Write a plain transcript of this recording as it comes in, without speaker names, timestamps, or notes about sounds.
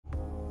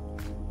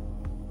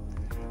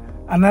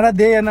Another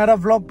day, another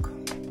vlog.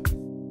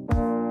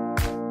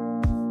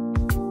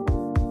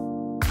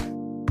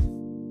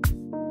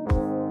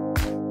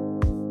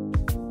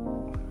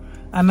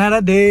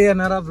 Another day,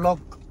 another vlog.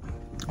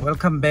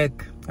 Welcome back.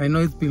 I know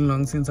it's been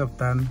long since I've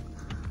done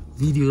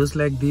videos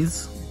like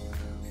this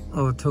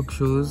or talk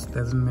shows,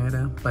 doesn't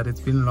matter, but it's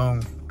been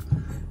long.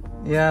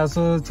 Yeah,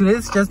 so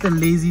today's just a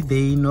lazy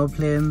day, no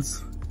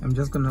plans. I'm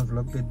just gonna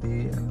vlog the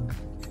day. And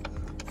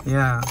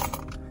yeah,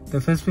 the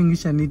first thing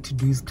which I need to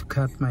do is to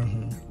cut my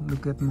hair.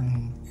 Look at my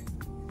hair.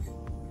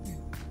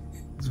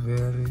 It's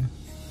very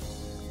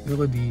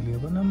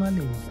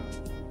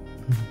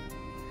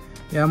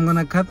yeah, I'm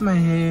gonna cut my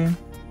hair.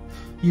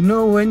 You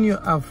know, when you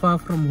are far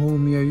from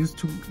home, you're used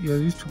to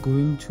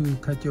going to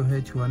cut your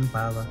hair to one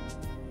barber,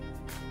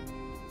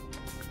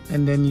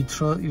 and then you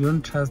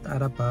don't trust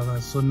other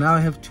barbers. So now I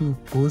have to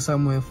go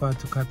somewhere far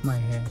to cut my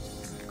hair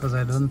because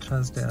I don't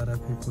trust the other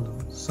people.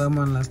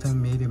 Someone last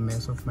time made a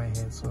mess of my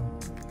hair. So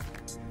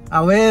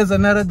where's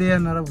another day,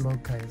 another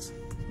vlog, guys.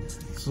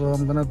 So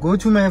I'm gonna go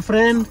to my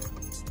friend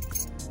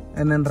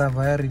and then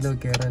Ravaya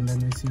relocate, and then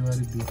we see what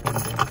it is from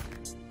there.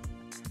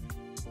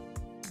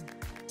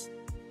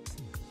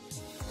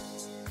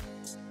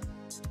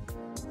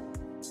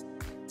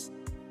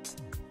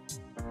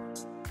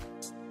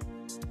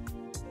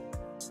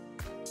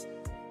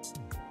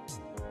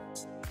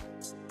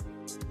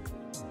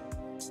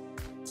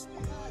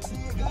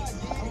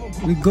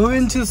 We go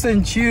into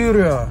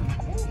Centuria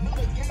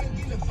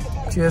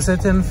to a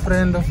certain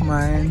friend of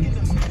mine.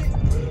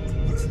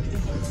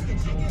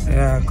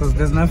 Yeah, because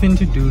there's nothing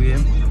to do here.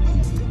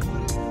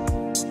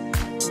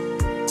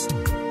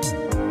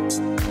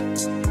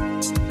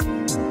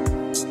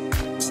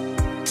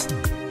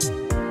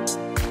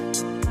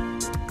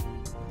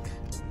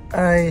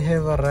 I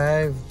have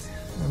arrived.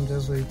 I'm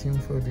just waiting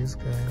for this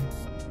guy.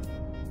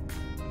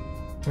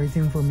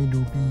 Waiting for me to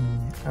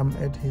be. I'm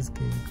at his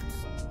gate.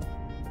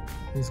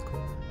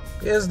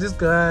 Yes, this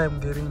guy,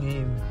 I'm getting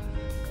him.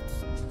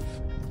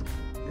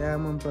 Yeah,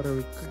 I'm on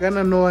Parawick.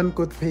 Kana no one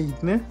got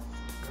paid, ne?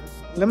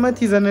 Lama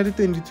tiza na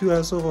 22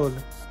 aso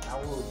hola.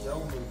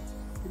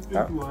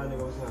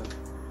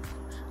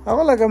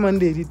 Awala ka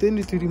Monday,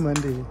 22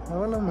 Monday.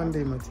 Awala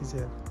Monday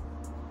matisa.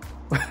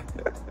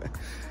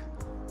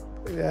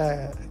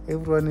 Yeah,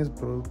 everyone is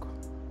broke.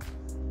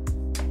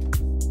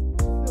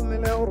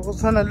 Mela or go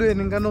sana lo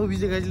ene ngana go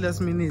bije ka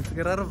last minute.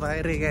 Ke ra re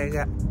vaire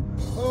ga.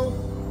 Oh.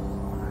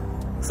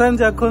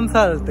 Sanja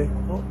consult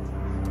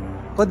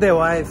for the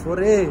wife, or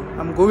hey,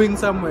 I'm going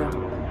somewhere.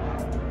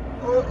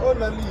 Oh,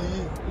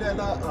 Nali,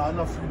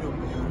 Lena, freedom.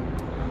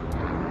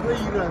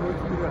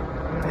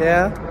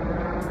 Yeah.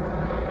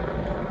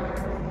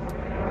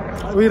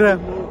 We're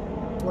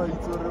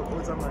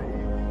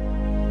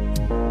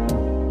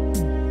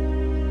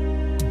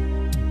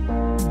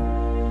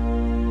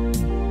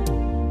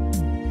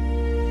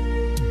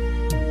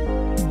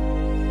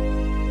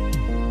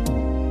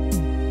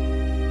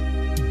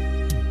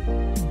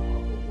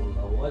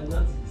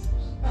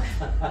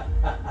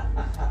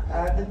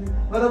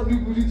What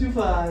people did you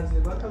find?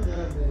 What are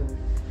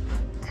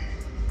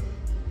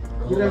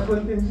you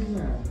content?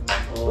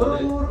 Or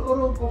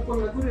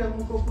Coppola,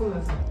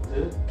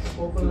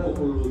 Coppola.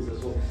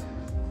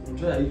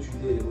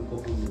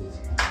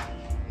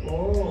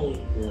 Oh,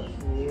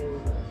 yeah.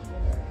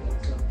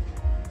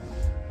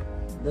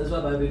 That's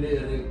what I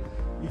believe.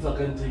 If I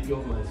can take care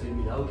of my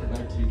family, how can I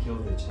take care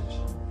of the church?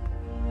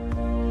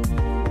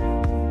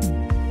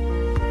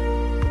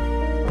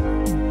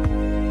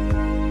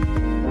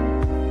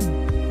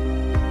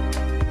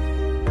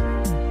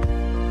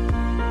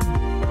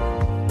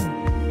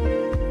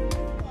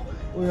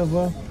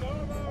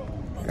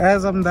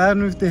 Guys, I'm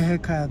done with the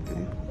haircut.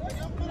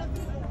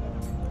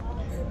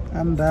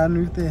 I'm done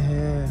with the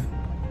hair.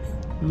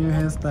 New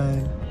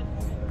hairstyle.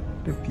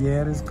 The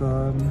beard is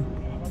gone.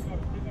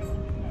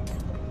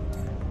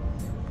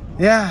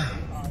 Yeah.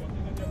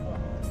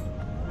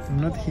 I'm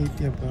not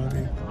happy about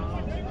it,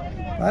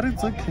 but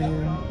it's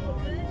okay.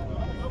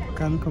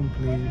 Can't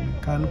complain.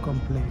 Can't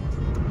complain.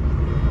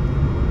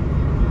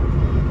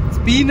 It's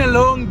been a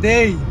long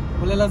day.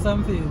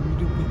 Something.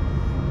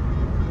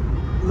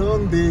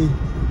 Long day.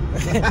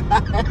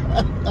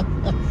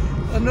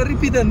 I'm not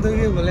repeating to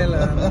you.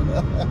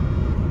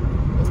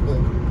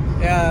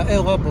 Yeah,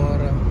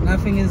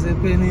 nothing is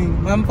happening.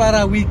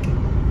 Mampara week.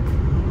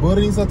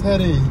 Boring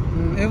Saturday.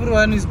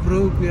 Everyone is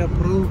broke. We are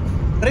broke.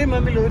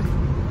 Mamelodi.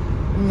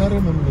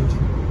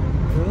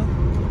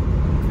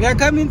 We are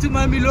coming to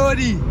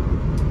Mamelodi.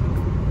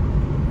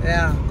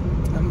 Yeah,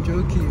 I'm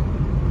joking.